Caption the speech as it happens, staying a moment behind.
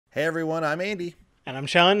Hey everyone, I'm Andy, And I'm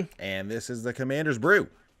Sean. and this is the Commander's Brew.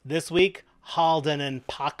 This week, Haldan and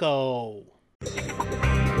Pako.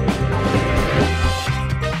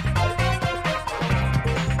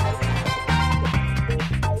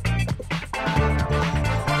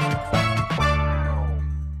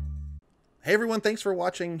 Hey everyone, thanks for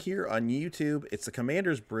watching here on YouTube. It's the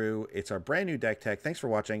Commander's Brew. It's our brand new deck tech. Thanks for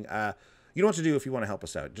watching. You know what to do if you want to help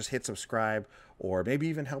us out. Just hit subscribe or maybe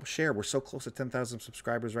even help share. We're so close to 10,000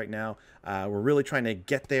 subscribers right now. We're really trying to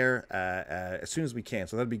get there as soon as we can,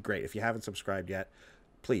 so that'd be great. If you haven't subscribed yet,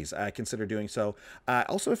 please consider doing so.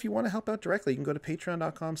 Also, if you want to help out directly, you can go to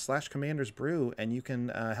patreon.com/commandersbrew and you can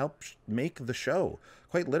help make the show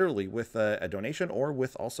quite literally with a donation or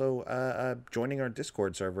with also joining our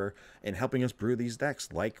Discord server and helping us brew these decks,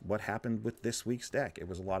 like what happened with this week's deck. It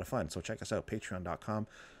was a lot of fun. So check us out,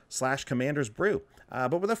 patreon.com/commandersbrew.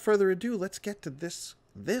 But without further ado, let's get to this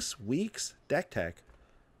week's deck tech,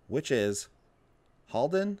 which is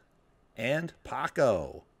Haldan and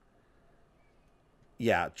Pako.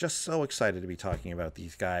 Yeah, just so excited to be talking about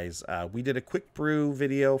these guys. We did a quick brew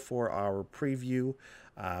video for our preview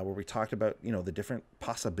where we talked about, the different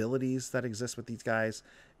possibilities that exist with these guys.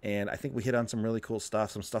 And I think we hit on some really cool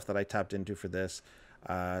stuff, some stuff that I tapped into for this.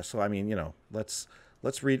 So, I mean, let's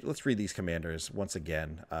read these commanders once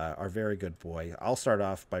again. Our very good boy. I'll start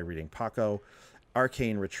off by reading Pako,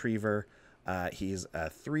 Arcane Retriever. He's a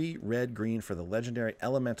 3 red-green for the legendary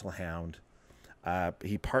Elemental Hound.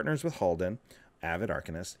 He partners with Haldan, Avid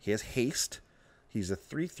Arcanist. He has haste. He's a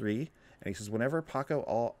 3/3, and he says whenever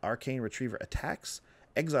Pako Arcane Retriever attacks,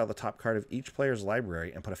 exile the top card of each player's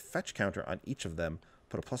library and put a fetch counter on each of them.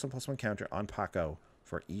 Put a +1/+1 counter on Pako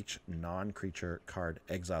for each non-creature card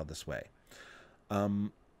exiled this way. I'll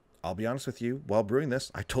be honest with you, while brewing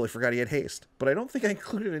this, I totally forgot he had haste, but I don't think I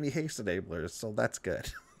included any haste enablers, so that's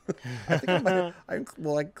good. I think I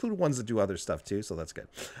included ones that do other stuff too, so that's good.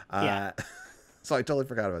 Yeah. So I totally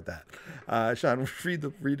forgot about that. Sean, read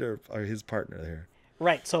his partner there.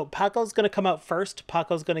 Right, so Paco's going to come out first.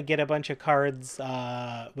 Paco's going to get a bunch of cards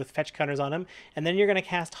with fetch counters on him. And then you're going to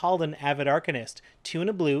cast Haldan, Avid Arcanist. 2 and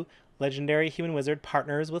a blue, legendary human wizard,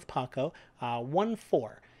 partners with Pako.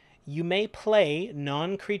 1/4. You may play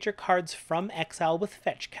non-creature cards from exile with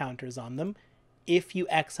fetch counters on them if you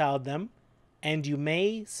exiled them. And you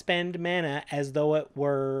may spend mana as though it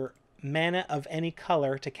were mana of any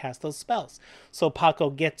color to cast those spells. So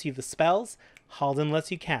Pako gets you the spells, Haldan lets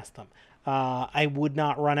you cast them. I would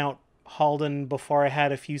not run out Haldan before I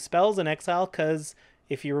had a few spells in exile, because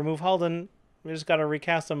if you remove Haldan, we just got to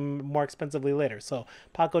recast them more expensively later. So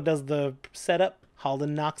Pako does the setup, Haldan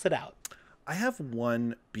knocks it out. I have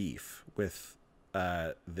one beef with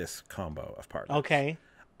this combo of partners. Okay.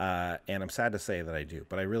 And I'm sad to say that I do,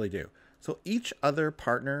 but I really do. So each other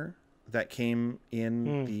partner that came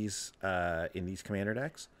in these commander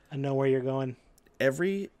decks, I know where you're going.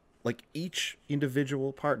 Each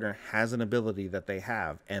individual partner has an ability that they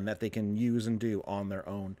have and that they can use and do on their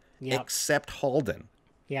own, except Haldan.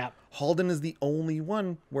 Yeah. Haldan is the only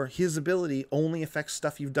one where his ability only affects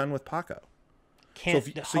stuff you've done with Pako.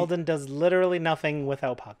 Haldan does literally nothing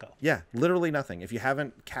without Pako. Yeah, literally nothing. If you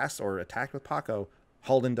haven't cast or attacked with Pako,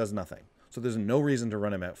 Haldan does nothing. So there's no reason to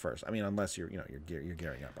run him out first. I mean, unless you're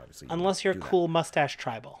gearing up, obviously. Unless you're cool mustache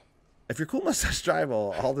tribal. If you're cool mustache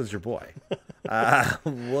tribal, Haldan's your boy.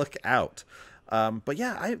 Look out. But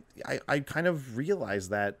yeah, I kind of realized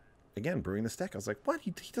that, again, brewing this deck, I was like, what?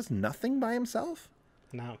 He does nothing by himself?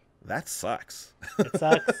 No. That sucks. It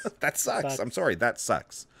sucks. That sucks. I'm sorry, that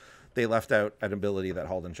sucks. They left out an ability that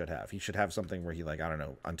Haldan should have. He should have something where he,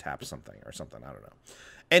 untaps something or something. I don't know.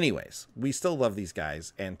 Anyways, we still love these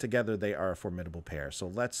guys, and together they are a formidable pair. So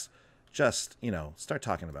let's just, start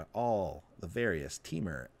talking about all the various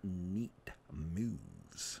Temur neat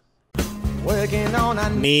moves. Working on a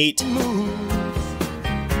neat moves.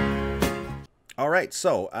 All right,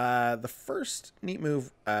 so the first neat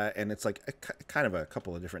move, and it's like kind of a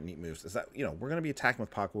couple of different neat moves, is that, we're going to be attacking with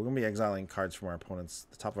Pako. We're going to be exiling cards from the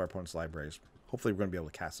top of our opponent's libraries. Hopefully we're going to be able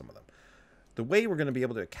to cast some of them. The way we're going to be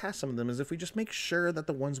able to cast some of them is if we just make sure that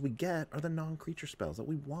the ones we get are the non-creature spells that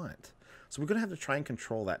we want. So we're going to have to try and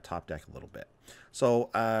control that top deck a little bit. So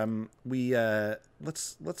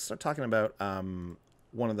let's start talking about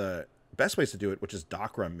one of the best ways to do it, which is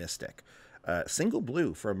Docra Mystic. Single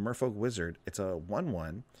blue for a Merfolk Wizard. It's a 1/1,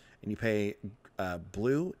 and you pay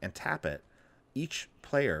blue and tap it. Each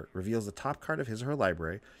player reveals the top card of his or her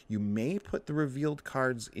library. You may put the revealed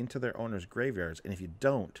cards into their owner's graveyards, and if you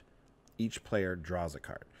don't, each player draws a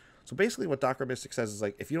card. So basically what Docra Mystic says is,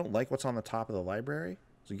 like, if you don't like what's on the top of the library,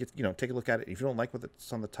 so you get, take a look at it. If you don't like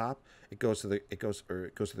what's on the top, it goes to the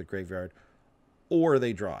graveyard. or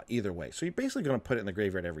they draw, either way. So you're basically going to put it in the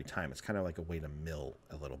graveyard every time. It's kind of like a way to mill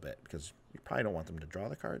a little bit because you probably don't want them to draw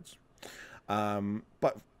the cards.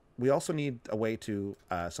 But we also need a way to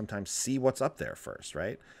sometimes see what's up there first,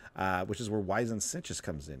 right? Which is where Wizened Cinches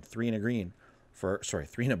comes in. 3 and a green for, 3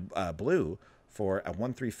 and a blue for a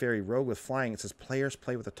 1/3 fairy rogue with flying. It says players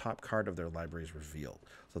play with the top card of their libraries revealed.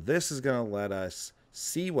 So this is going to let us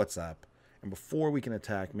see what's up. And before we can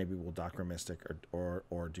attack, maybe we'll Doctor Mystic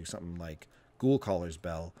or do something like Ghoul Caller's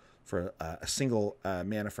Bell for a single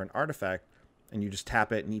mana for an artifact, and you just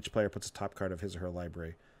tap it, and each player puts a top card of his or her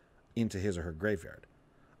library into his or her graveyard.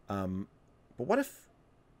 But what if,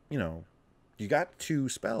 you got 2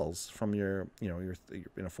 spells from you're in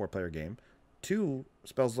a 4-player game. 2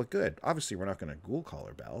 spells look good. Obviously, we're not going to Ghoul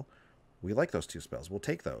Caller Bell. We like those 2 spells. We'll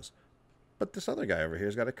take those. But this other guy over here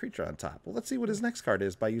has got a creature on top. Well, let's see what his next card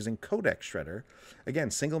is by using Codex Shredder. Again,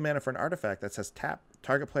 single mana for an artifact that says tap.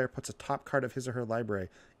 Target player puts a top card of his or her library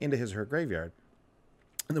into his or her graveyard.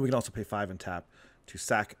 And then we can also pay 5 and tap to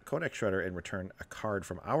sack Codex Shredder and return a card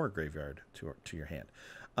from our graveyard to your hand.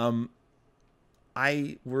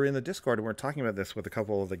 We're in the Discord and we're talking about this with a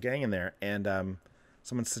couple of the gang in there, and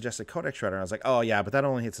someone suggested Codex Shredder, and I was like, oh yeah, but that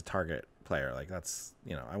only hits a target player. Like that's,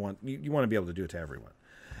 I want you want to be able to do it to everyone.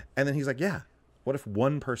 And then he's like, yeah, what if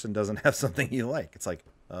one person doesn't have something you like? It's like,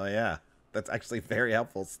 oh yeah, that's actually very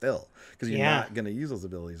helpful still, because you're not going to use those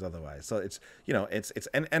abilities otherwise. So it's,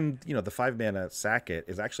 and the 5 mana sack it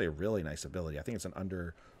is actually a really nice ability. I think it's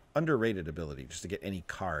an underrated ability just to get any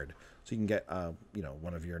card. So you can get,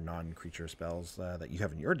 one of your non-creature spells that you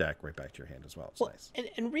have in your deck right back to your hand as well. It's nice.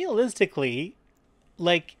 And realistically,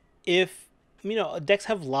 like if, decks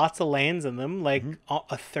have lots of lands in them, like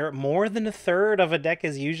more than a third of a deck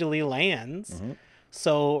is usually lands. Mm-hmm.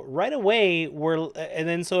 So right away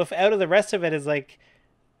so if out of the rest of it is like,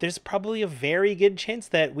 there's probably a very good chance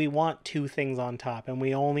that we want 2 things on top and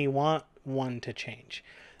we only want 1 to change.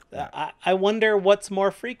 Yeah. I wonder what's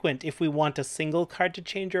more frequent, if we want a single card to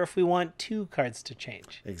change or if we want 2 cards to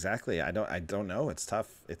change. Exactly. I don't know. It's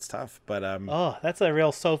tough. But that's a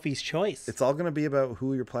real Sophie's choice. It's all going to be about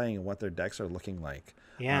who you're playing and what their decks are looking like.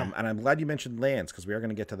 Yeah. And I'm glad you mentioned lands, because we are going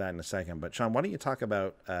to get to that in a second. But Sean, why don't you talk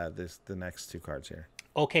about the next 2 cards here?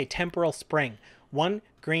 Okay, Temporal Spring. 1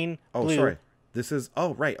 green, blue. Oh, sorry. This is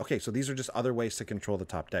right. Okay, so these are just other ways to control the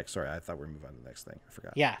top deck. Sorry, I thought we were moving on to the next thing. I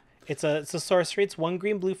forgot. Yeah. It's a sorcery. It's 1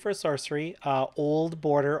 green, blue for a sorcery. Old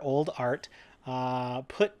border, old art.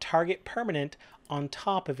 Put target permanent on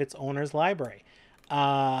top of its owner's library.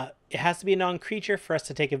 It has to be a non-creature for us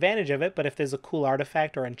to take advantage of it, but if there's a cool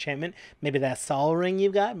artifact or enchantment, maybe that Sol Ring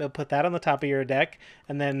you've got, we'll put that on the top of your deck,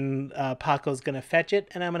 and then Paco's going to fetch it,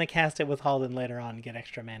 and I'm going to cast it with Haldan later on and get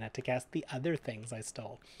extra mana to cast the other things I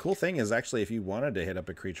stole. Cool thing is, actually, if you wanted to hit up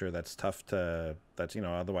a creature that's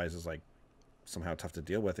otherwise is like somehow tough to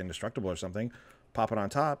deal with, indestructible or something, pop it on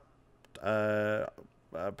top,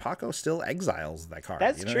 Pako still exiles that card.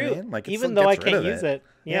 That's true. What I mean? Like, even though I can't use it.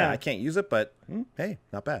 Yeah, I can't use it, but hey,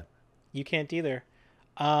 not bad. You can't either.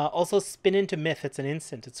 Also, Spin into Myth. It's an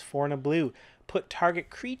instant. It's 4 and a blue. Put target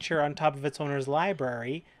creature on top of its owner's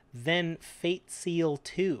library, then Fate Seal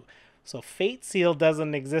 2. So Fate Seal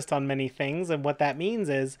doesn't exist on many things, and what that means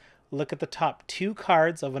is look at the top 2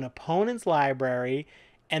 cards of an opponent's library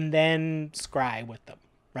and then scry with them,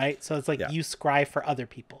 right? So it's like you scry for other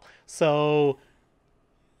people. So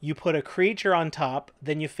you put a creature on top,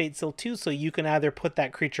 then you Fate Seal 2, so you can either put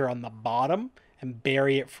that creature on the bottom and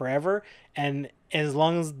bury it forever, and as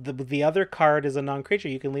long as the other card is a non-creature,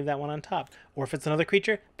 you can leave that one on top. Or if it's another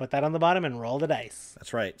creature, put that on the bottom and roll the dice.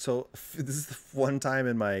 That's right. So this is the one time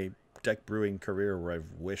in my deck brewing career where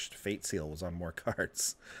I've wished Fate Seal was on more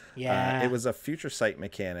cards. Yeah. It was a Future Sight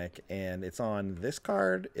mechanic, and it's on this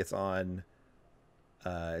card. It's on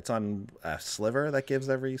a sliver that gives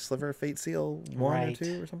every sliver Fate Seal 1 or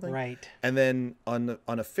 2 or something. Right. And then on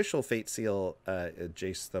official Fate Seal,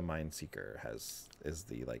 Jace the Mindseeker is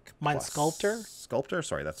the Mind Sculptor? Sculptor?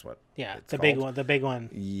 Sorry, that's what it's big called. one. The big one.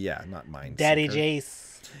 Yeah, not Mindseeker. Daddy Jace.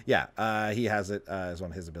 Yeah, he has it as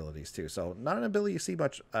one of his abilities too. So not an ability you see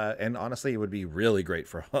much, and honestly, it would be really great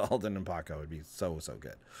for Haldan and Pako. It would be so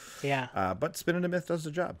good. Yeah. But Spin into Myth does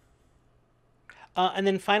the job. And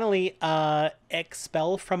then finally,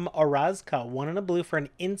 Expel from Orazka, 1 and a blue for an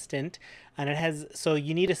instant, and it has, so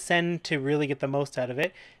you need to send to really get the most out of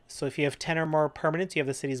it. So if you have 10 or more permanents, you have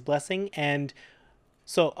the City's Blessing, and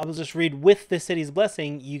so I'll just read, with the City's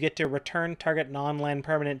Blessing, you get to return target non-land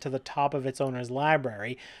permanent to the top of its owner's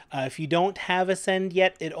library. If you don't have a send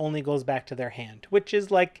yet, it only goes back to their hand, which is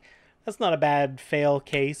that's not a bad fail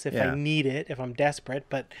case if I need it, if I'm desperate,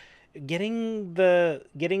 but Getting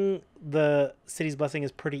the city's blessing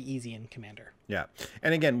is pretty easy in Commander. Yeah.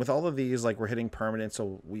 And again, with all of these, like we're hitting permanent,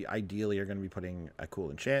 so we ideally are going to be putting a cool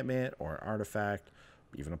enchantment or an artifact,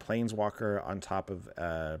 even a planeswalker on top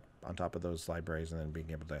of those libraries, and then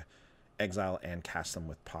being able to exile and cast them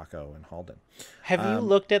with Paco and Haldan. Have you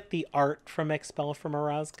looked at the art from Expel from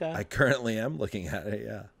Orazca? I currently am looking at it,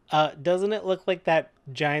 yeah. Doesn't it look like that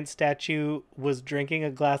giant statue was drinking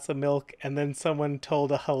a glass of milk and then someone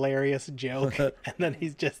told a hilarious joke and then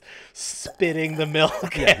he's just spitting the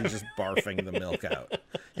milk? Yeah, he's just barfing the milk out.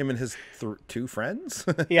 Him and his two friends?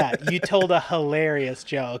 Yeah, you told a hilarious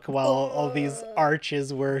joke while all these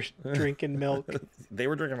arches were drinking milk. They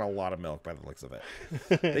were drinking a lot of milk by the looks of it.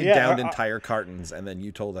 They Yeah, downed entire cartons, and then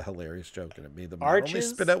you told a hilarious joke, and it made them not only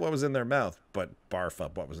spit out what was in their mouth, but barf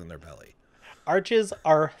up what was in their belly. Arches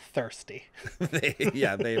are thirsty.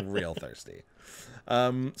 They're real thirsty.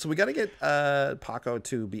 So we got to get Paco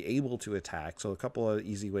to be able to attack. So a couple of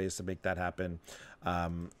easy ways to make that happen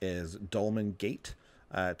is Dolmen Gate.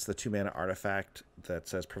 It's the 2-mana artifact that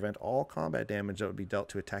says prevent all combat damage that would be dealt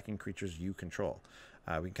to attacking creatures you control.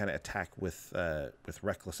 We can kind of attack with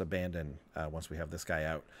reckless abandon once we have this guy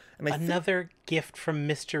out. And Another gift from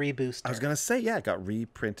Mystery Booster. I was gonna say, yeah, it got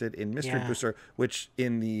reprinted in Mystery Booster, which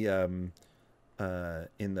in the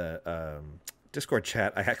Discord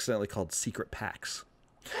chat I accidentally called secret packs.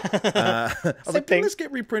 I was like, didn't this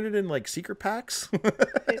get reprinted in like secret packs?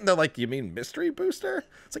 And they're like, you mean Mystery Booster?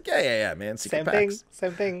 It's like, yeah, man, secret packs.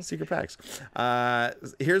 Same thing. Secret packs.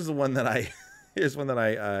 Here's one that I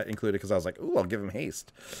included because I was like, ooh, I'll give him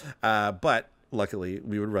haste. But luckily,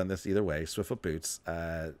 we would run this either way. Swiftfoot Boots,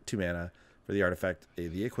 2 mana for the artifact,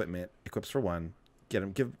 the equipment, equips for 1. Give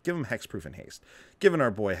him hexproof and haste. Giving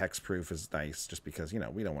our boy hexproof is nice just because,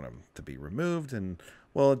 we don't want him to be removed. And,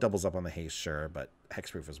 well, it doubles up on the haste, sure. But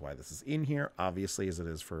hexproof is why this is in here, obviously, as it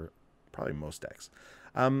is for probably most decks.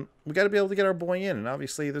 We got to be able to get our boy in. And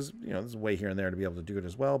obviously, there's a way here and there to be able to do it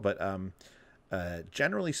as well. But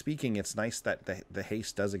generally speaking, it's nice that the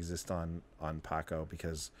haste does exist on Paco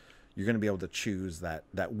because you're going to be able to choose that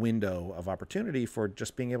window of opportunity for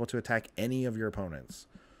just being able to attack any of your opponents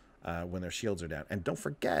when their shields are down. And don't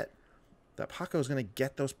forget that Paco is going to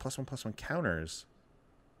get those +1/+1 counters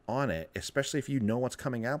on it, especially if you know what's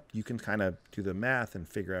coming up. You can kind of do the math and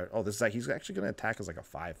figure out, oh, he's actually going to attack as like a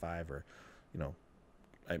 5/5 or,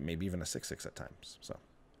 maybe even a 6/6 at times. So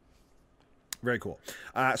very cool.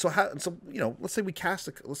 Let's say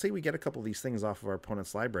let's say we get a couple of these things off of our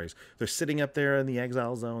opponent's libraries. They're sitting up there in the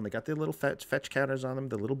exile zone. They got their little fetch counters on them,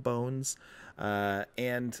 the little bones. But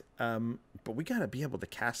we got to be able to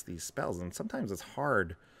cast these spells. And sometimes it's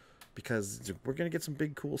hard because we're going to get some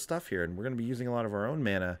big cool stuff here. And we're going to be using a lot of our own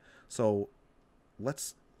mana. So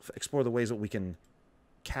let's explore the ways that we can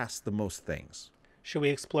cast the most things. Should we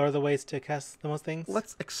explore the ways to cast the most things?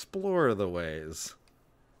 Let's explore the ways.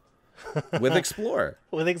 With Explore.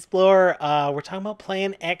 With Explore, we're talking about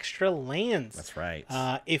playing extra lands. That's right.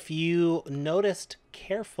 If you noticed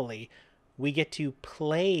carefully, we get to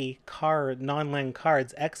play non-land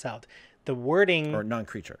cards exiled. The wording... Or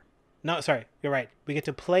non-creature. No, sorry, you're right. We get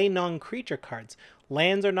to play non-creature cards.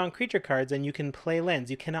 Lands are non-creature cards, and you can play lands.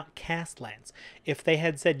 You cannot cast lands. If they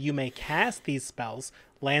had said you may cast these spells,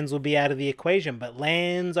 lands would be out of the equation, but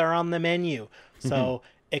lands are on the menu. So...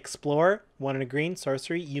 Explore, 1 and a green,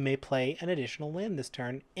 sorcery, you may play an additional land this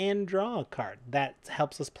turn and draw a card. That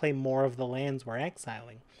helps us play more of the lands we're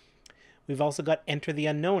exiling. We've also got Enter the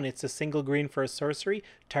Unknown. It's a single green for a sorcery.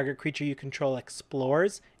 Target creature you control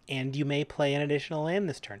explores, and you may play an additional land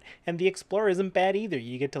this turn. And the Explorer isn't bad either.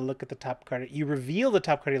 You get to look at the top card. You reveal the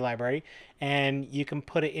top card of your library, and you can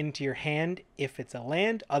put it into your hand if it's a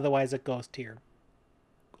land. Otherwise, it goes to your...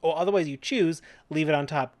 Or otherwise, you choose, leave it on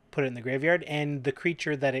top, put it in the graveyard, and the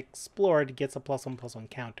creature that explored gets a +1/+1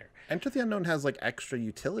 counter. Enter the Unknown has like extra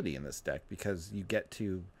utility in this deck because you get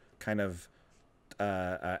to kind of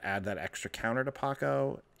add that extra counter to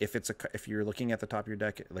Paco if you're looking at the top of your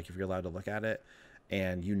deck, like if you're allowed to look at it,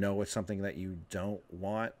 and it's something that you don't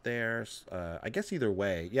want there. I guess either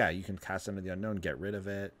way, yeah, you can cast Enter the Unknown, get rid of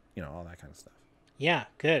it, all that kind of stuff. Yeah,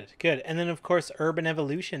 good. And then, of course, Urban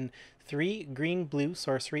Evolution. 3 green, blue,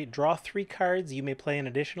 sorcery. Draw 3 cards. You may play an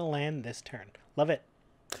additional land this turn. Love it.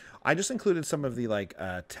 I just included some of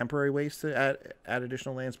the temporary ways to add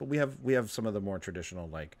additional lands, but we have some of the more traditional,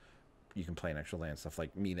 like you can play an extra land stuff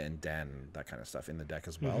like Mina and Den, that kind of stuff in the deck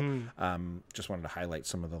as well. Just wanted to highlight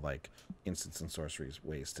some of the instants and sorceries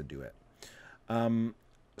ways to do it.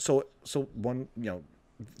 So one,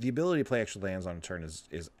 the ability to play extra lands on a turn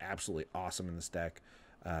is absolutely awesome in this deck.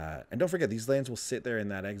 And don't forget, these lands will sit there in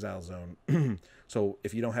that exile zone. So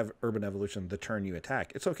if you don't have Urban Evolution the turn you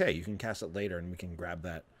attack, it's okay. You can cast it later, and we can grab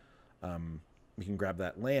that. We can grab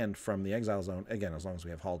that land from the exile zone again, as long as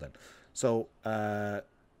we have Haldan. So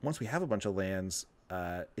once we have a bunch of lands,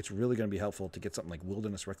 it's really going to be helpful to get something like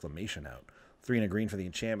Wilderness Reclamation out. 3 and a green for the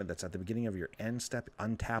enchantment that's at the beginning of your end step.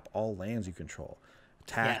 Untap all lands you control.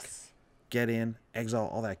 Attack, get in, exile,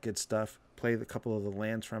 all that good stuff. Play a couple of the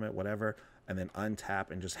lands from it, whatever, and then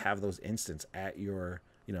untap and just have those instants at your,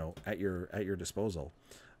 at your disposal.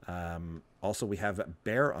 Also, we have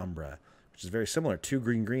Bear Umbra, which is very similar. 2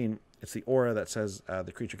 green. It's the aura that says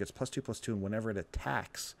the creature gets +2/+2, and whenever it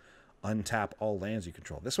attacks, untap all lands you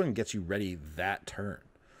control. This one gets you ready that turn.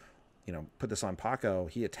 Put this on Pako.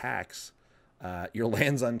 He attacks. Your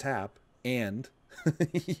lands untap, and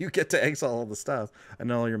you get to exile all the stuff,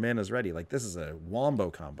 and all your mana's ready. Like, this is a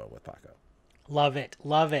wombo combo with Pako. Love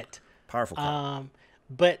it. Powerful combo.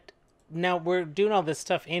 But now we're doing all this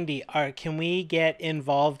stuff, Andy. Can we get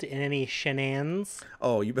involved in any shenanigans?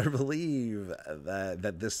 Oh, you better believe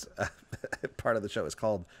that this part of the show is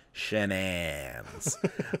called shenanigans.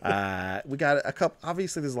 We got a couple.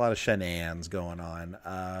 Obviously, there's a lot of shenanigans going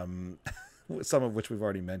on. Some of which we've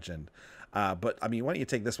already mentioned. But I mean, why don't you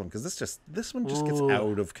take this one? Because this one just gets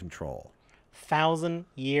out of control.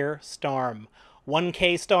 1,000-Year Storm.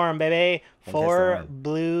 1K Storm, baby. 4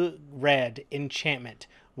 blue-red enchantment.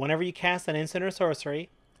 Whenever you cast an instant or sorcery,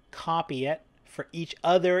 copy it for each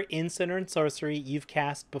other instant or sorcery you've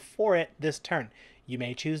cast before it this turn. You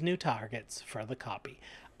may choose new targets for the copy.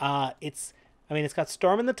 It's got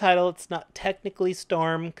Storm in the title. It's not technically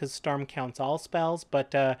Storm because Storm counts all spells,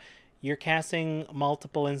 but you're casting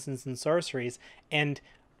multiple instants and sorceries. And,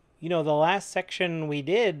 the last section we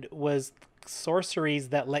did was sorceries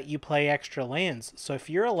that let you play extra lands. So if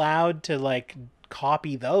you're allowed to,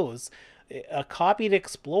 copy those, a copied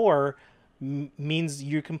Explore means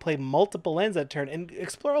you can play multiple lands that turn. And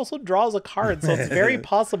Explore also draws a card, so it's very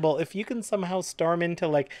possible if you can somehow storm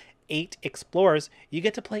into, 8 Explorers, you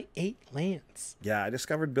get to play 8 lands. Yeah, I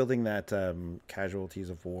discovered building that Casualties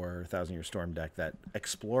of War 1,000-Year Storm deck that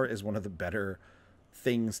Explore is one of the better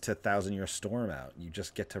things to 1,000-Year Storm out. You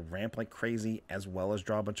just get to ramp like crazy as well as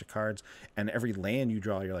draw a bunch of cards, and every land you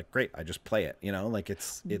draw, you're like, great, I just play it.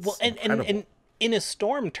 It's well, and in a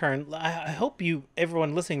storm turn, I hope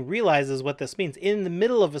everyone listening realizes what this means. In the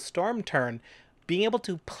middle of a storm turn, being able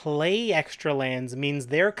to play extra lands means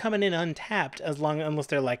they're coming in untapped unless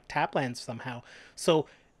they're tap lands somehow. So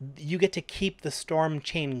you get to keep the storm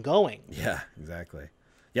chain going. Yeah, exactly.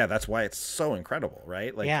 Yeah, that's why it's so incredible,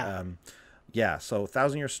 right? So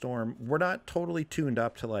 1,000-Year Storm, we're not totally tuned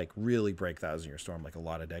up to really break 1,000-Year Storm like a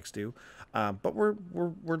lot of decks do. But we're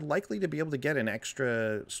likely to be able to get an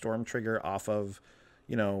extra storm trigger off of,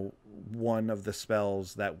 one of the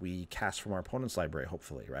spells that we cast from our opponent's library,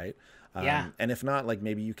 hopefully, right? And if not,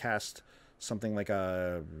 maybe you cast something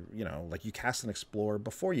you cast an Explore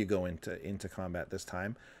before you go into combat this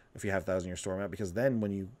time, if you have 1,000-Year Storm out, because then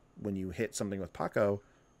when you hit something with Pako,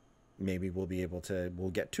 maybe we'll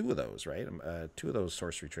get 2 of those, right? 2 of those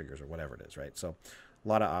sorcery triggers or whatever it is, right? So a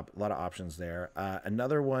lot of options there.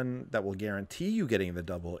 Another one that will guarantee you getting the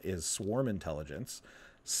double is Swarm Intelligence.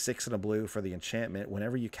 6 and a blue for the enchantment.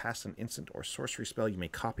 Whenever you cast an instant or sorcery spell, you may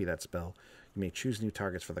copy that spell. You may choose new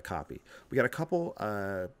targets for the copy. We got a couple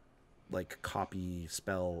copy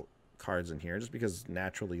spell cards in here, just because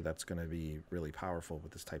naturally that's going to be really powerful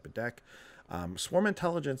with this type of deck. Swarm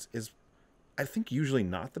Intelligence is, I think, usually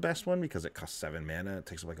not the best one because it costs 7 mana. It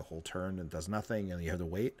takes up a whole turn and does nothing, and you have to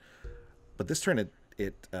wait. But this turn,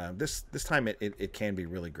 this time it can be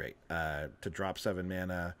really great to drop 7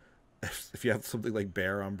 mana. If you have something like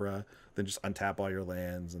Bear Umbra, then just untap all your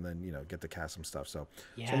lands and then get to cast some stuff. So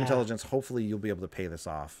Swarm Intelligence, hopefully you'll be able to pay this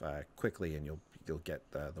off quickly, and you'll get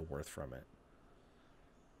the worth from it.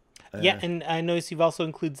 And I notice you've also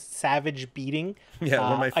included Savage Beating. Yeah,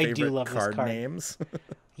 one of my favorite I do love card this card names.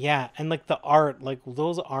 Yeah, and the art,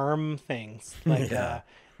 those arm things.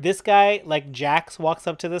 This guy, Jax walks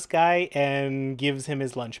up to this guy and gives him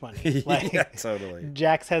his lunch money. Yeah, totally.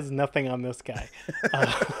 Jax has nothing on this guy.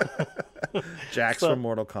 Jax from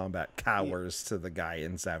Mortal Kombat cowers to the guy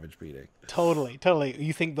in Savage Beating. Totally.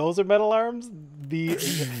 You think those are metal arms?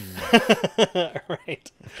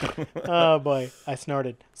 Right. Oh boy, I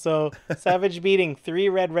snorted. So Savage Beating, 3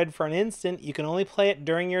 red for an instant. You can only play it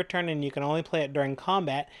during your turn, and you can only play it during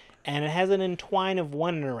combat. And it has an entwine of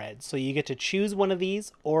 1 in a red. So you get to choose one of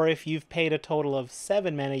these, or if you've paid a total of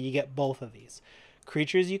 7 mana, you get both of these.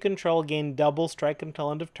 Creatures you control gain double strike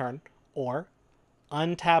until end of turn, or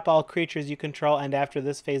untap all creatures you control, and after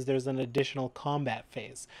this phase, there's an additional combat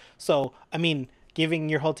phase. So, giving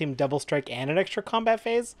your whole team double strike and an extra combat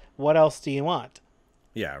phase. What else do you want?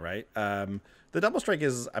 Yeah, right. The double strike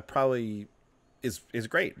is probably is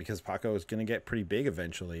great because Paco is going to get pretty big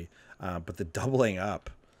eventually. But the doubling up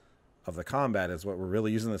of the combat is what we're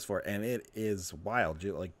really using this for, and it is wild.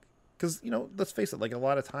 Like, because let's face it, like a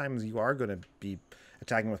lot of times you are going to be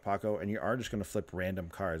attacking with Paco, and you are just going to flip random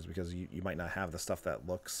cards because you might not have the stuff that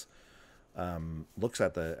looks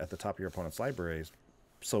at the top of your opponent's libraries.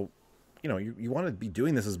 So, you want to be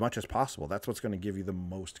doing this as much as possible. That's what's going to give you the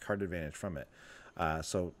most card advantage from it.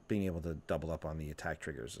 So being able to double up on the attack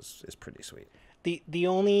triggers is pretty sweet. The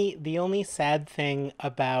only sad thing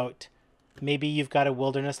about maybe you've got a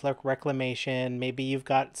wilderness reclamation, maybe you've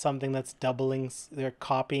got something that's doubling, they're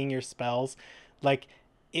copying your spells, like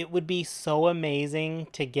it would be so amazing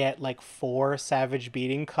to get like 4 Savage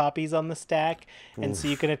Beating copies on the stack, and so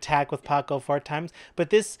you can attack with Paco 4 times.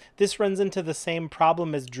 But this runs into the same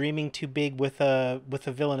problem as dreaming too big with a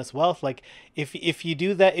Villainous Wealth. Like if you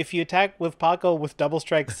do that, if you attack with Paco with double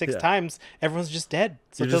strike 6 times, everyone's just dead.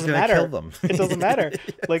 So You're it doesn't just matter. kill them. It doesn't matter.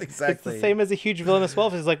 Like exactly. It's the same as a huge Villainous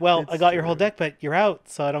Wealth. It's like, well, I got your whole deck, but you're out,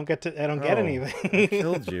 so I don't get anything. I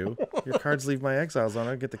killed you. Your cards leave my exile zone.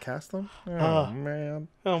 I don't get to cast them. Man.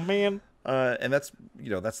 Oh man. And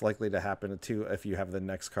that's likely to happen too if you have the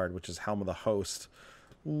next card, which is Helm of the Host.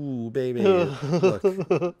 Ooh, baby.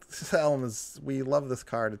 Look, we love this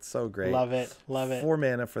card. It's so great. Love it. 4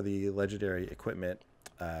 mana for the legendary equipment,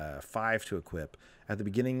 5 to equip. At the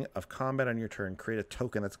beginning of combat on your turn, create a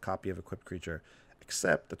token that's a copy of equipped creature,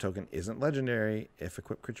 except the token isn't legendary if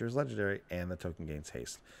equipped creature is legendary and the token gains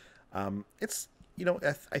haste. It's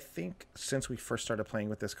I think since we first started playing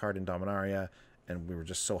with this card in Dominaria, and we were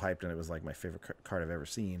just so hyped, and it was like my favorite card I've ever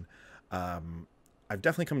seen. I've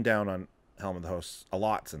definitely come down on Helm of the Host a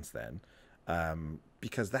lot since then,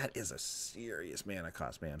 because that is a serious mana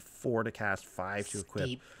cost, man. 4 to cast, 5 to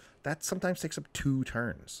equip. That sometimes takes up 2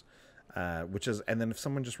 turns, and then if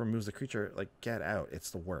someone just removes the creature, like, get out. It's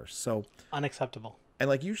the worst. So unacceptable. And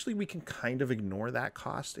like usually we can kind of ignore that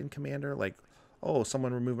cost in Commander, like, oh,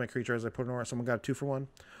 someone removed my creature as I put an aura. Someone got a 2 for 1.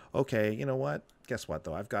 Okay, you know what? Guess what,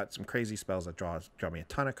 though? I've got some crazy spells that draw me a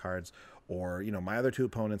ton of cards. Or, my other 2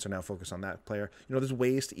 opponents are now focused on that player. There's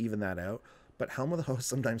ways to even that out. But Helm of the Host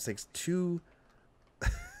sometimes takes 2...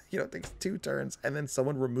 takes 2 turns. And then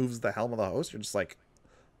someone removes the Helm of the Host. You're just like,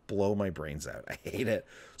 blow my brains out. I hate it.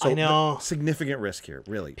 So I know. Significant risk here,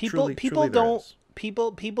 really. People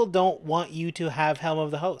don't want you to have Helm of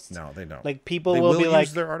the Host. No, they don't. Like, people they will be like...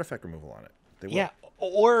 use their artifact removal on it. They will. Yeah,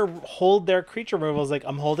 or hold their creature removals. Like,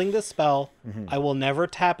 I'm holding this spell. I will never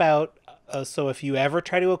tap out. So if you ever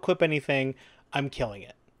try to equip anything, I'm killing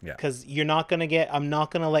it. Yeah. Because I'm not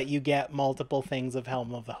going to let you get multiple things of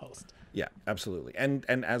Helm of the Host. Yeah, absolutely. And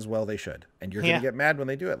as well they should. And you're going to get mad when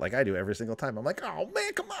they do it, like I do every single time. I'm like, oh,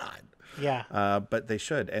 man, come on. Yeah. But they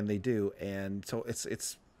should, and they do. And so it's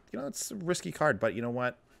it's a risky card, but you know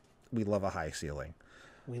what? We love a high ceiling.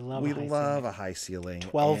 We love a high ceiling.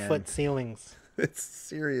 12-foot ceilings. It's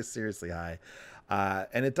seriously high.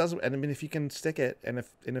 And it does. And I mean, if you can stick it, and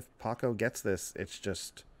if Paco gets this, it's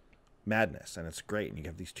just madness, and it's great. And you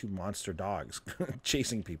have these 2 monster dogs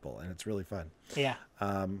chasing people, and it's really fun. Yeah.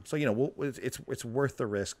 So it's worth the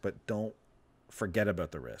risk, but don't forget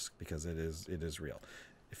about the risk, because it is real.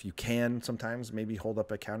 If you can, sometimes maybe hold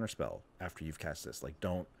up a counter spell after you've cast this. Like,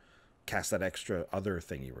 don't cast that extra other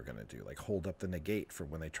thing you were going to do. Like, hold up the negate for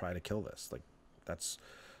when they try to kill this. Like,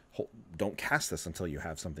 don't cast this until you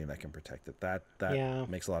have something that can protect it. That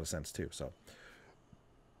makes a lot of sense too. So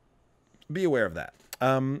be aware of that.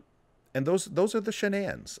 And those are the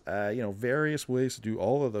shenanigans. Various ways to do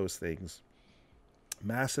all of those things.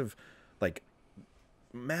 Massive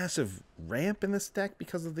ramp in this deck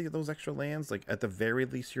because of those extra lands. Like, at the very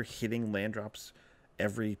least, you're hitting land drops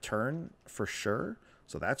every turn for sure.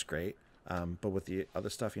 So that's great. But with the other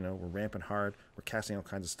stuff, we're ramping hard. We're casting all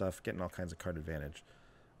kinds of stuff, getting all kinds of card advantage.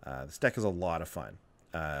 This deck is a lot of fun.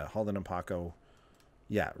 Haldan and Pako,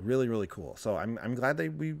 yeah, really, really cool. So I'm glad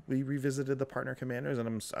that we revisited the partner commanders,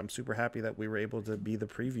 and I'm super happy that we were able to be the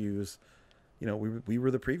previews. We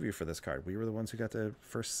were the preview for this card. We were the ones who got to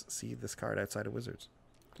first see this card outside of Wizards.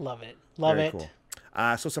 Love it. Very cool.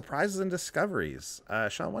 So surprises and discoveries.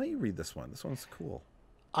 Sean, why don't you read this one? This one's cool.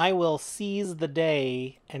 I will seize the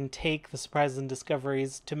day and take the surprises and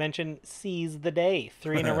discoveries. To mention, seize the day.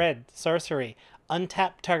 3 in a red. Sorcery.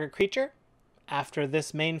 Untap target creature. After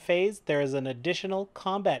this main phase, there is an additional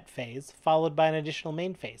combat phase, followed by an additional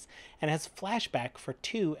main phase, and has flashback for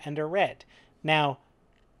 2 and a red. Now,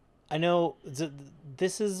 I know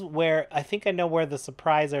this is where I think I know where the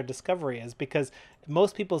surprise or discovery is, because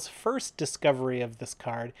most people's first discovery of this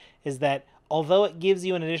card is that, although it gives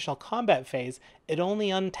you an additional combat phase, it only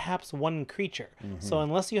untaps one creature. So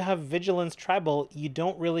unless you have Vigilance Tribal, you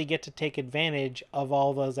don't really get to take advantage of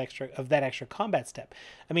all those that extra combat step.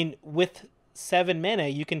 I mean, with 7 mana,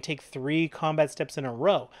 you can take 3 combat steps in a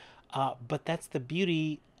row. But that's the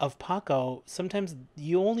beauty of Pako. Sometimes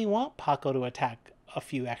you only want Pako to attack a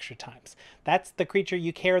few extra times. That's the creature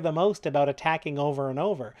you care the most about attacking over and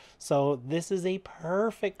over. So this is a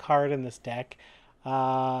perfect card in this deck.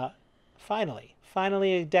 Finally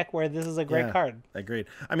a deck where this is a great card. Agreed.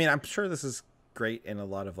 I mean, I'm sure this is great in a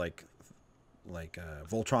lot of like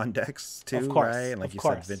Voltron decks too, right? And like you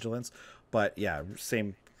said, Vigilance. But yeah,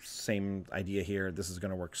 same idea here. This is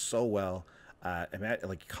going to work so well.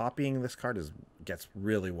 Like copying this card gets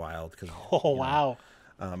really wild because wow.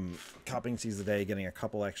 Copying Seize the Day, getting a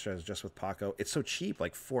couple extras just with Pako. It's so cheap,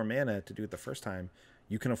 like 4 mana to do it the first time.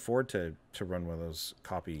 You can afford to run one of those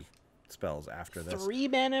copy spells after this. 3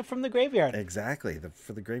 mana from the graveyard. Exactly,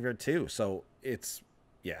 for the graveyard too. So this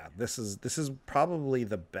is probably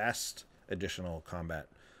the best additional combat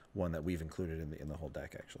one that we've included in the whole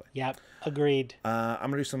deck, actually. Yep, agreed.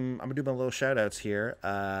 I'm gonna do my little shout outs here.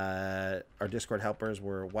 Our Discord helpers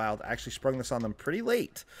were wild. I actually sprung this on them pretty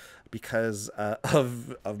late because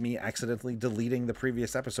of me accidentally deleting the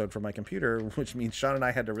previous episode from my computer, which means Sean and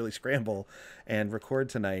I had to really scramble and record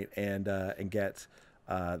tonight and get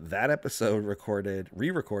that episode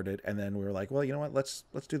re-recorded, and then we were like, well, you know what, let's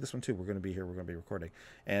do this one too. We're going to be here, we're going to be recording.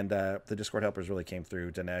 And the Discord helpers really came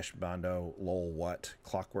through. Dinesh, Bondo, Lowell, What,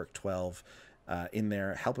 Clockwork 12 in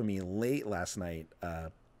there helping me late last night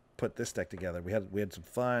put this deck together. We had some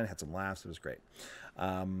fun, had some laughs. It was great.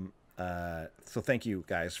 So thank you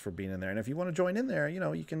guys for being in there. And if you want to join in there,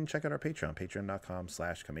 you can check out our Patreon,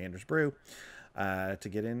 patreon.com/commandersbrew to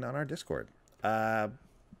get in on our Discord.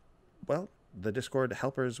 Well, the Discord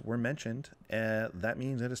helpers were mentioned. That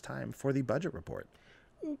means it is time for the budget report.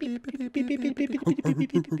 Here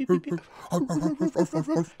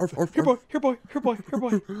boy.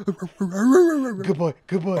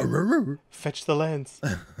 Good boy. Fetch the lands.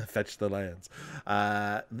 Fetch the lands.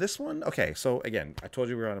 This one, okay, so again, I told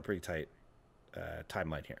you we were on a pretty tight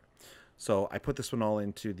timeline here. So I put this one all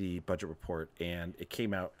into the budget report, and it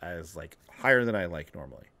came out as like higher than I like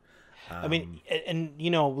normally. I mean, and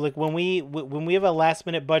like when we have a last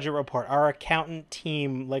minute budget report, our accountant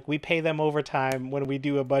team, like we pay them overtime when we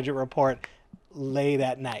do a budget report late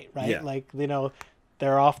at night, right? Yeah. Like,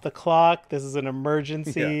 they're off the clock. This is an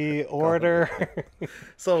emergency order.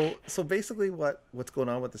 So basically what's going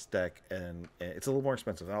on with this deck, and it's a little more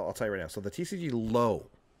expensive. I'll tell you right now. So the TCG low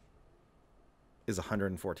is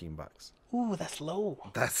 $114. Ooh, that's low.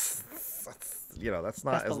 That's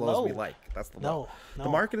not as low as we like. That's the low. No. The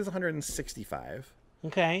market is 165.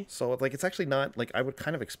 Okay. So like it's actually not like I would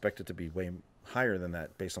kind of expect it to be way higher than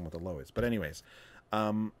that based on what the low is. But anyways,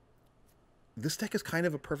 this deck is kind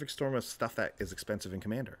of a perfect storm of stuff that is expensive in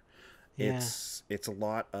Commander. Yeah. It's a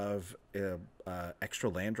lot of extra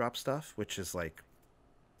land drop stuff, which is like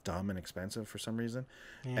dumb and expensive for some reason.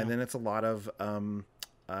 Yeah. And then it's a lot of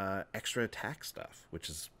extra attack stuff, which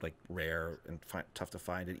is like rare and tough to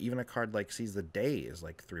find. And even a card like Seize the Day is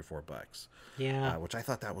like $3 or $4. Yeah, which I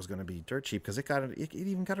thought that was going to be dirt cheap because it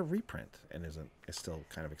even got a reprint and is still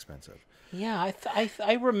kind of expensive. Yeah,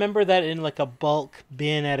 I remember that in like a bulk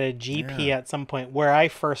bin at a GP at some point where I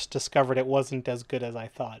first discovered it wasn't as good as I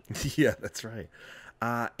thought. Yeah, that's right.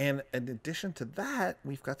 And in addition to that,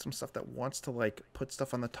 we've got some stuff that wants to like put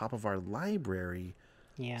stuff on the top of our library.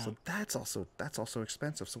 Yeah. So that's also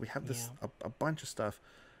expensive. So we have this a bunch of stuff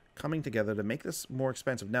coming together to make this more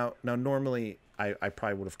expensive. Now normally I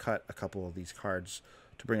probably would have cut a couple of these cards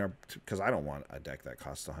to bring because I don't want a deck that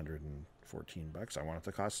costs $114. I want it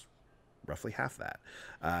to cost roughly half that.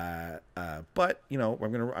 But I'm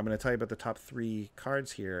gonna tell you about the top 3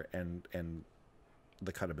 cards here and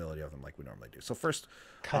the cuttability of them like we normally do. So first,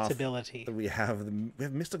 cuttability. We have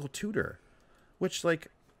Mystical Tutor, which like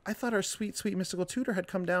I thought our sweet Mystical Tutor had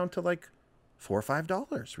come down to like $4 or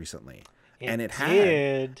 $5 recently. It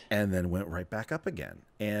had, and then went right back up again.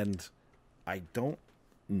 And I don't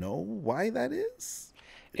know why that is.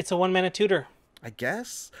 It's a 1-mana tutor, I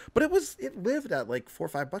guess, but it lived at like $4 or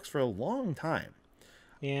 $5 for a long time.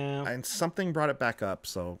 Yeah, and something brought it back up.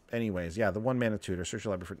 So, anyways, yeah, the 1-mana tutor, search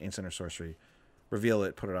your library for an instant or sorcery, reveal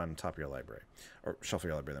it, put it on top of your library, or shuffle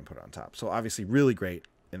your library, then put it on top. So obviously, really great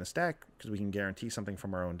in the stack because we can guarantee something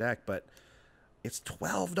from our own deck. But it's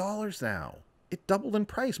 $12 now. It doubled in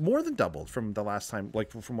price, more than doubled from the last time, like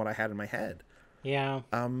from what I had in my head. Yeah.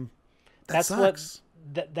 That sucks.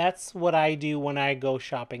 That's what I do when I go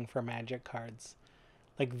shopping for Magic cards.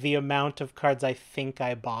 Like the amount of cards I think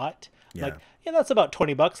I bought, I'm like, Yeah. yeah, that's about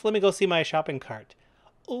 $20. Let me go see my shopping cart.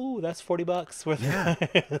 Oh, that's $40 worth Yeah.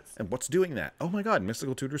 of cards. And what's doing that? Oh my God,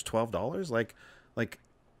 Mystical Tutor's $12. Like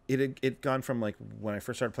it gone from like when I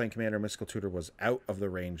first started playing Commander, Mystical Tutor was out of the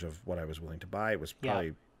range of what I was willing to buy. It was Yeah.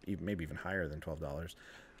 probably maybe even higher than $12.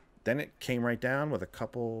 Then it came right down with a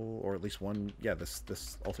couple, or at least one. Yeah,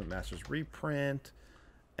 this Ultimate Masters reprint,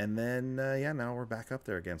 and then yeah, now we're back up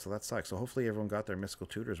there again. So that sucks. So hopefully everyone got their Mystical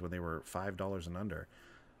Tutors when they were $5 and under.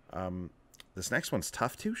 This next one's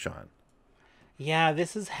tough too, Sean. Yeah,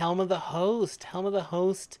 this is Helm of the Host. Helm of the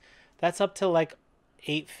Host. That's up to like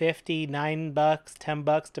 8.50, $9,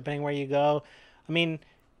 $10, depending where you go. I mean,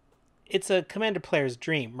 it's a Commander player's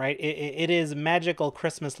dream, right? It is magical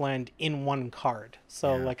Christmas land in one card.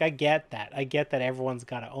 So Yeah. like I get that. I get that everyone's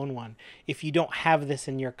got to own one. If you don't have this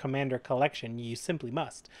in your Commander collection, you simply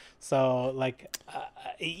must. So like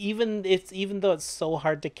even though it's so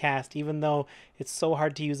hard to cast, even though it's so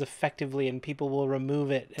hard to use effectively and people will remove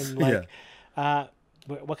it and Yeah. like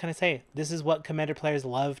what can I say? This is what Commander players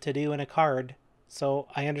love to do in a card. So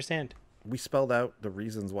I understand. We spelled out the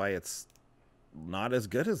reasons why it's not as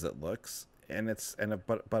good as it looks, and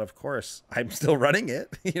but of course I'm still running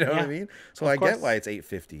it. You know what I Yeah, mean? So of I course. get why it's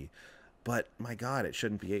 850, but my God, it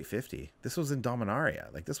shouldn't be 850. This was in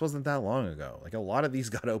Dominaria. Like, this wasn't that long ago. Like, a lot of these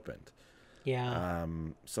got opened. Yeah.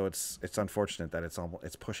 So it's unfortunate that it's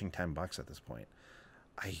pushing $10 at this point.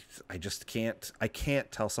 I just can't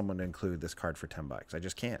tell someone to include this card for $10. I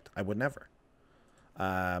just can't. I would never.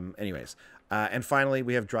 Anyways, and finally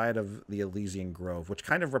we have Dryad of the Elysian Grove, which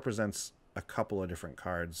kind of represents a couple of different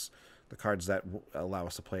cards. The cards that allow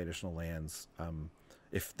us to play additional lands,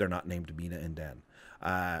 if they're not named Mina and Den.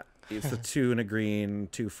 It's the 2 and a green,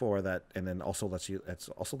 2/4 that, and then also lets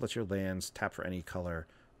your lands tap for any color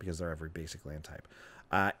because they're every basic land type.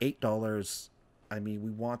 $8. I mean, we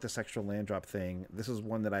want this extra land drop thing. This is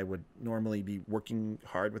one that I would normally be working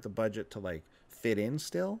hard with the budget to like fit in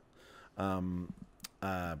still. But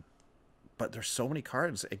there's so many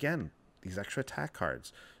cards. Again, these extra attack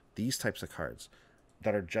cards, these types of cards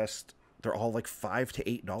that are just, they're all like $5 to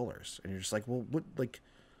 $8. And you're just like, well, what, like,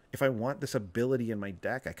 if I want this ability in my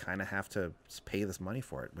deck, I kind of have to pay this money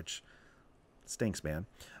for it, which stinks, man.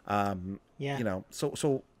 Yeah. You know,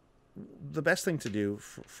 so the best thing to do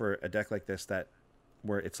for a deck like this, that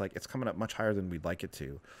where it's like it's coming up much higher than we'd like it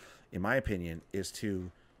to, in my opinion, is to,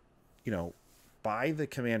 you know, buy the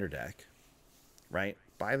commander deck, right?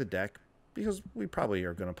 Buy the deck, because we probably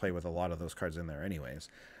are going to play with a lot of those cards in there anyways.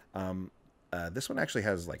 This one actually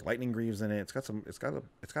has like lightning greaves in it. It's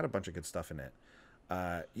got a bunch of good stuff in it.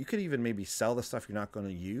 You could even maybe sell the stuff you're not going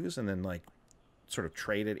to use and then like sort of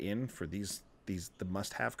trade it in for the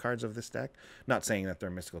must-have cards of this deck. Not saying that they're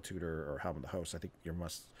Mystical Tutor or Helm of the Host. I think your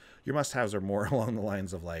must-haves are more along the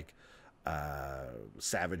lines of like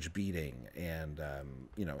Savage Beating and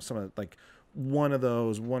you know, some of like one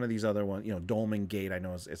of these other ones. You know, Dolmen Gate. I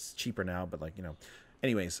know it's cheaper now, but like, you know,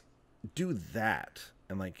 anyways, do that,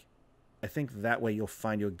 and like I think that way you'll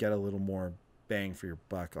get a little more bang for your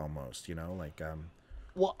buck almost. You know, like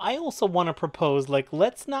Well, I also want to propose, like,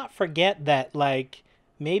 let's not forget that, like,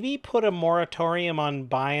 maybe put a moratorium on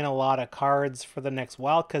buying a lot of cards for the next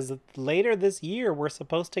while, because later this year we're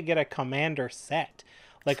supposed to get a commander set,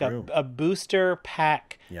 like True. a booster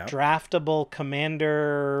pack, Yep. draftable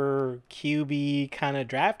commander QB kind of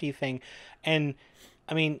drafty thing. And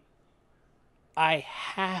I mean, I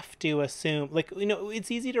have to assume, like, you know,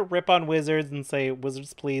 it's easy to rip on Wizards and say,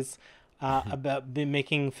 Wizards, please, about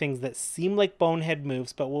making things that seem like bonehead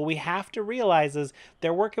moves. But what we have to realize is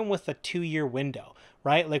they're working with a 2-year window,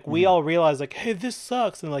 right? Like, we all realize, like, hey, this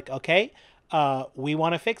sucks. And like, okay, we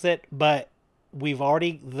want to fix it, but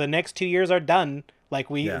the next 2 years are done. Like,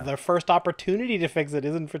 Yeah. the first opportunity to fix it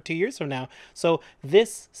isn't for 2 years from now. So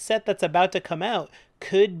this set that's about to come out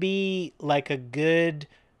could be like a good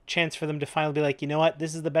chance for them to finally be like, you know what,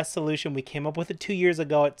 this is the best solution. We came up with it 2 years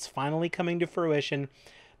ago. It's finally coming to fruition.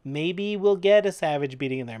 Maybe we'll get a Savage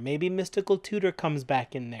Beating in there. Maybe Mystical Tutor comes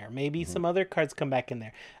back in there. Maybe some other cards come back in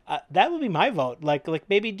there. That would be my vote. Like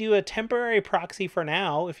maybe do a temporary proxy for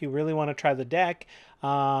now if you really want to try the deck.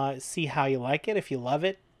 See how you like it. If you love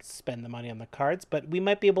it, spend the money on the cards. But we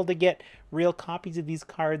might be able to get real copies of these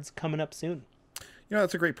cards coming up soon. You know,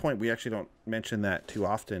 that's a great point. We actually don't mention that too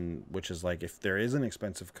often, which is like, if there is an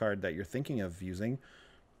expensive card that you're thinking of using,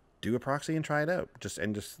 do a proxy and try it out. Just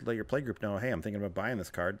let your play group know, hey, I'm thinking about buying this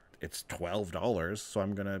card. It's $12, so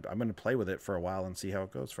I'm gonna play with it for a while and see how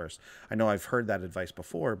it goes first. I know I've heard that advice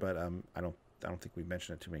before, but I don't think we've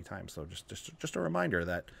mentioned it too many times. So just a reminder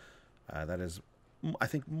that that is I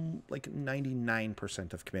think like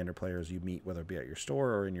 99% of Commander players you meet, whether it be at your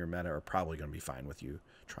store or in your meta, are probably going to be fine with you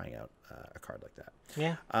trying out a card like that.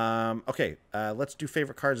 Yeah. Okay, let's do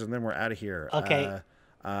favorite cards and then we're out of here. Okay.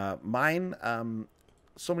 Mine,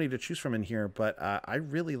 so many to choose from in here, but I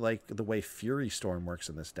really like the way Fury Storm works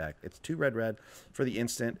in this deck. It's 2 red for the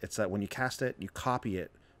instant. It's that when you cast it, you copy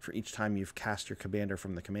it for each time you've cast your commander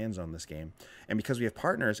from the command zone this game. And because we have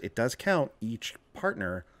partners, it does count each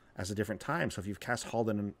partner as a different time. So if you've cast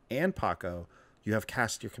Haldan and Pako, you have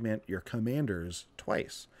cast your commanders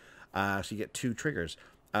twice. So you get 2 triggers.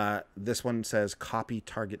 This one says copy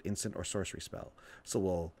target instant or sorcery spell. So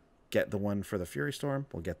we'll get the one for the Fury Storm,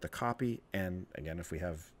 we'll get the copy, and again, if we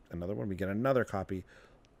have another one, we get another copy.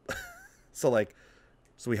 So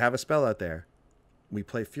we have a spell out there. We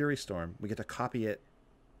play Fury Storm. We get to copy it,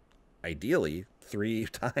 ideally, 3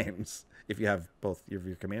 times if you have both of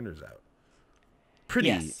your commanders out.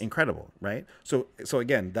 Pretty incredible, right? So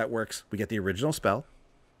again, that works. We get the original spell.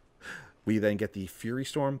 We then get the Fury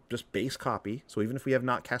Storm, just base copy. So even if we have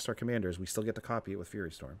not cast our commanders, we still get to copy it with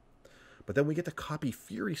Fury Storm. But then we get to copy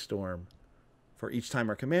Fury Storm for each time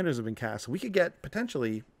our commanders have been cast. So we could get,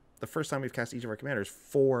 potentially, the first time we've cast each of our commanders,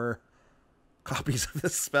 4 copies of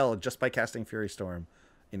this spell just by casting Fury Storm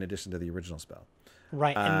in addition to the original spell.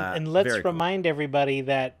 Right, and let's remind everybody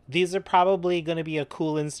that these are probably going to be a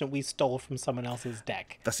cool instant we stole from someone else's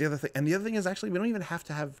deck. That's the other thing. And the other thing is, actually, we don't even have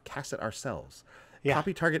to have cast it ourselves. Yeah.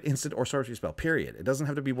 Copy target instant or sorcery spell, period. It doesn't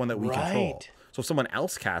have to be one that we control. So if someone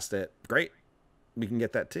else cast it, great. We can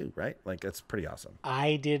get that too, right? Like, that's pretty awesome.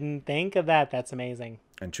 I didn't think of that. That's amazing.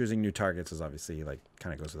 And choosing new targets is obviously, like,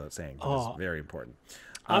 kind of goes without saying, but it's very important.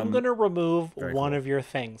 I'm going to remove one of your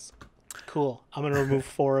things. Cool. I'm going to remove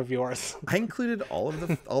 4 of yours. I included all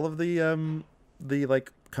of the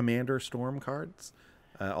like commander storm cards,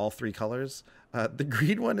 all 3 colors. The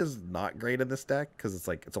green one is not great in this deck because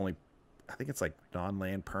it's only, I think it's like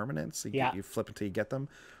non-land permanents. So you flip until you get them.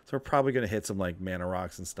 So we're probably going to hit some like mana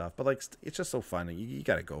rocks and stuff, but like it's just so fun. You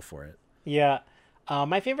got to go for it. Yeah.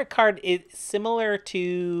 My favorite card is similar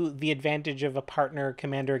to the advantage of a partner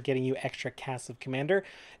commander getting you extra casts of commander.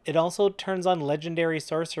 It also turns on legendary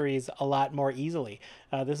sorceries a lot more easily.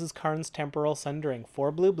 This is Karn's Temporal Sundering.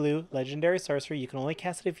 4 blue, legendary sorcery. You can only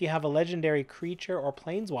cast it if you have a legendary creature or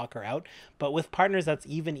planeswalker out, but with partners that's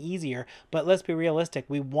even easier. But let's be realistic.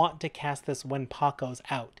 We want to cast this when Pako's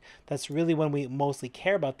out. That's really when we mostly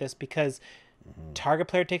care about this because target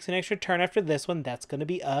player takes an extra turn after this one. That's going to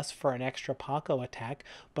be us for an extra Pako attack.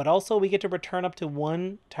 But also we get to return up to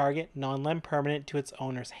 1 target non-land permanent to its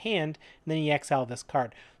owner's hand. And then you exile this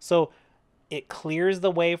card. So it clears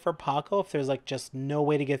the way for Pako if there's like just no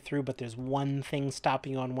way to get through, but there's one thing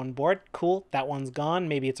stopping you on one board. Cool. That one's gone.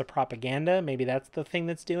 Maybe it's a propaganda. Maybe that's the thing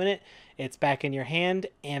that's doing it. It's back in your hand.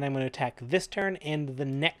 And I'm going to attack this turn and the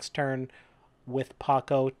next turn with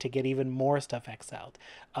Pako to get even more stuff exiled.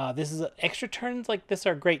 This is extra turns like this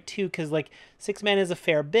are great too because like 6 mana is a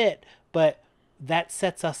fair bit, but that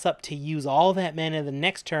sets us up to use all that mana the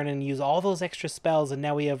next turn and use all those extra spells, and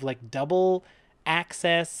now we have like double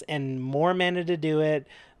access and more mana to do it.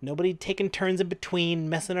 Nobody taking turns in between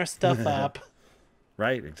messing our stuff up.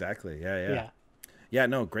 Right, exactly. Yeah,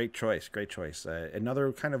 no, great choice.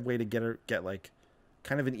 Another kind of way to get like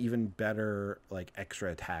kind of an even better like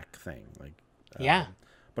extra attack thing, like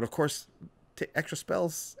but of course extra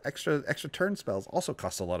spells, extra turn spells also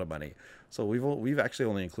cost a lot of money, so we've actually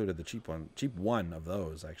only included the cheap one of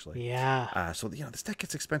those actually. So this deck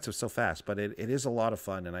gets expensive so fast, but it is a lot of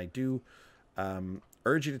fun, and I do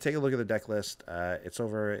urge you to take a look at the deck list. It's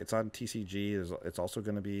on TCG. It's also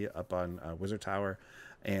going to be up on Wizard Tower,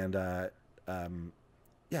 and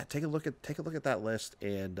take a look at that list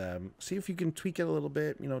and see if you can tweak it a little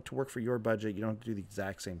bit, to work for your budget. You don't have to do the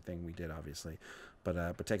exact same thing we did, obviously,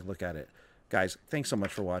 but take a look at it. Guys, thanks so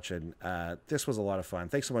much for watching. This was a lot of fun.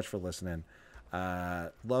 Thanks so much for listening.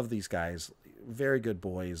 Love these guys. Very good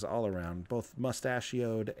boys all around, both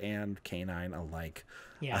mustachioed and canine alike.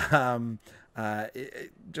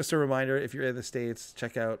 Just a reminder, if you're in the States,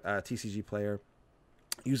 check out TCGplayer.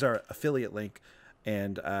 Use our affiliate link,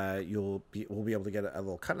 and we'll be able to get a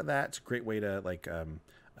little cut of that. It's a great way to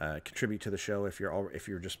contribute to the show if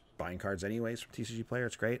you're just buying cards anyways from TCGplayer.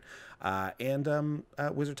 It's great. And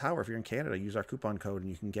Wizard Tower, if you're in Canada, use our coupon code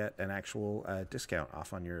and you can get an actual discount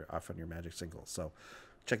off on your Magic singles. So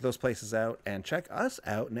check those places out and check us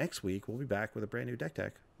out next week. We'll be back with a brand new deck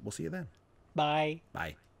tech. We'll see you then. Bye.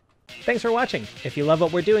 Thanks for watching. If you love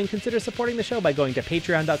what we're doing, consider supporting the show by going to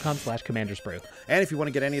patreon.com/commandersbrew. And if you want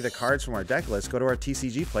to get any of the cards from our deck list, go to our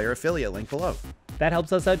TCGplayer affiliate link below. That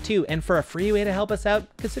helps us out too. And for a free way to help us out,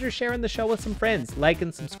 consider sharing the show with some friends. Like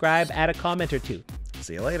and subscribe, add a comment or two.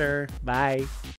 See you later. Bye.